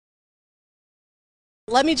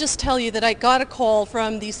Let me just tell you that I got a call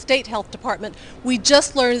from the state health department. We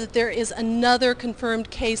just learned that there is another confirmed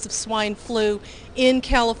case of swine flu in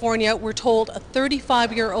California. We're told a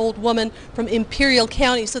 35-year-old woman from Imperial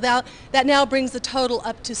County. So that now brings the total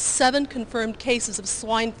up to 7 confirmed cases of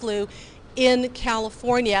swine flu in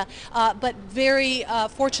California. But very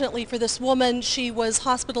fortunately for this woman, she was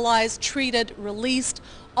hospitalized, treated, released.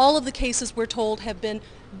 All of the cases, we're told, have been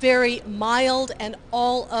very mild, and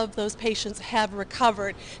all of those patients have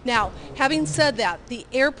recovered. Now, having said that, the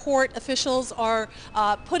airport officials are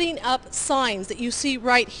putting up signs that you see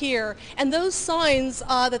right here, and those signs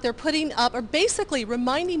that they're putting up are basically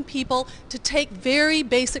reminding people to take very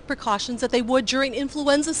basic precautions that they would during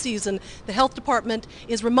influenza season. The health department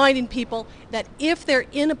is reminding people that if they're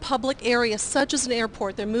in a public area such as an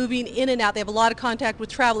airport, they're moving in and out, they have a lot of contact with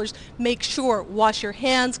travelers, make sure wash your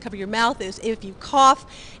hands, cover your mouth if you cough.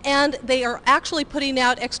 And they are actually putting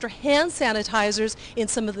out extra hand sanitizers in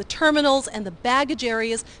some of the terminals and the baggage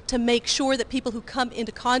areas to make sure that people who come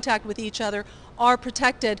into contact with each other are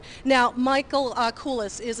protected. Now, Michael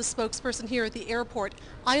Koulis is a spokesperson here at the airport.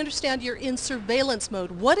 I understand you're in surveillance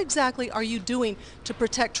mode. What exactly are you doing to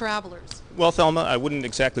protect travelers? Well, Thelma, I wouldn't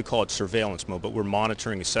exactly call it surveillance mode, but we're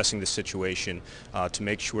monitoring, assessing the situation to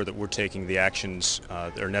make sure that we're taking the actions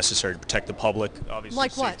that are necessary to protect the public. Obviously,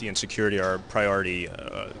 like what? Safety and security are a priority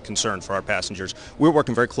concern for our passengers. We're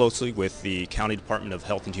working very closely with the County Department of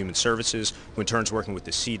Health and Human Services, who in turn is working with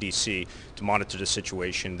the CDC to monitor the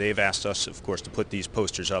situation. They've asked us, of course, to put these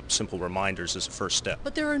posters up, simple reminders as a first step.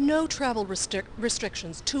 But there are no travel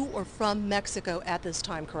restrictions to or from Mexico at this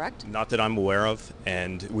time, correct? Not that I'm aware of,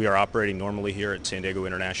 and we are operating normally here at San Diego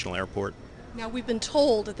International Airport. Now, we've been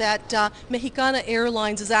told that Mexicana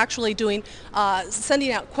Airlines is actually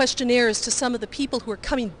sending out questionnaires to some of the people who are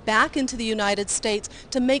coming back into the United States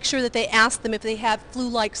to make sure that they ask them if they have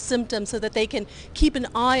flu-like symptoms so that they can keep an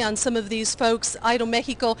eye on some of these folks.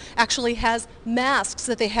 Aeromexico actually has masks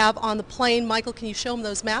that they have on the plane. Michael, can you show them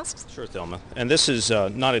those masks? Sure, Thelma. And this is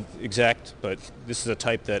not exact, but this is a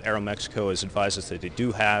type that Aeromexico has advised us that they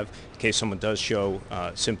do have in case someone does show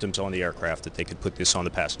symptoms on the aircraft, that they could put this on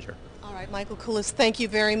the passenger. All right, Michael Koulis, thank you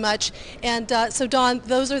very much. And so, Don,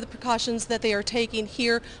 those are the precautions that they are taking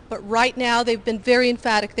here, but right now they've been very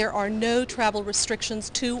emphatic. There are no travel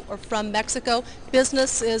restrictions to or from Mexico.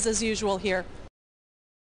 Business is as usual here.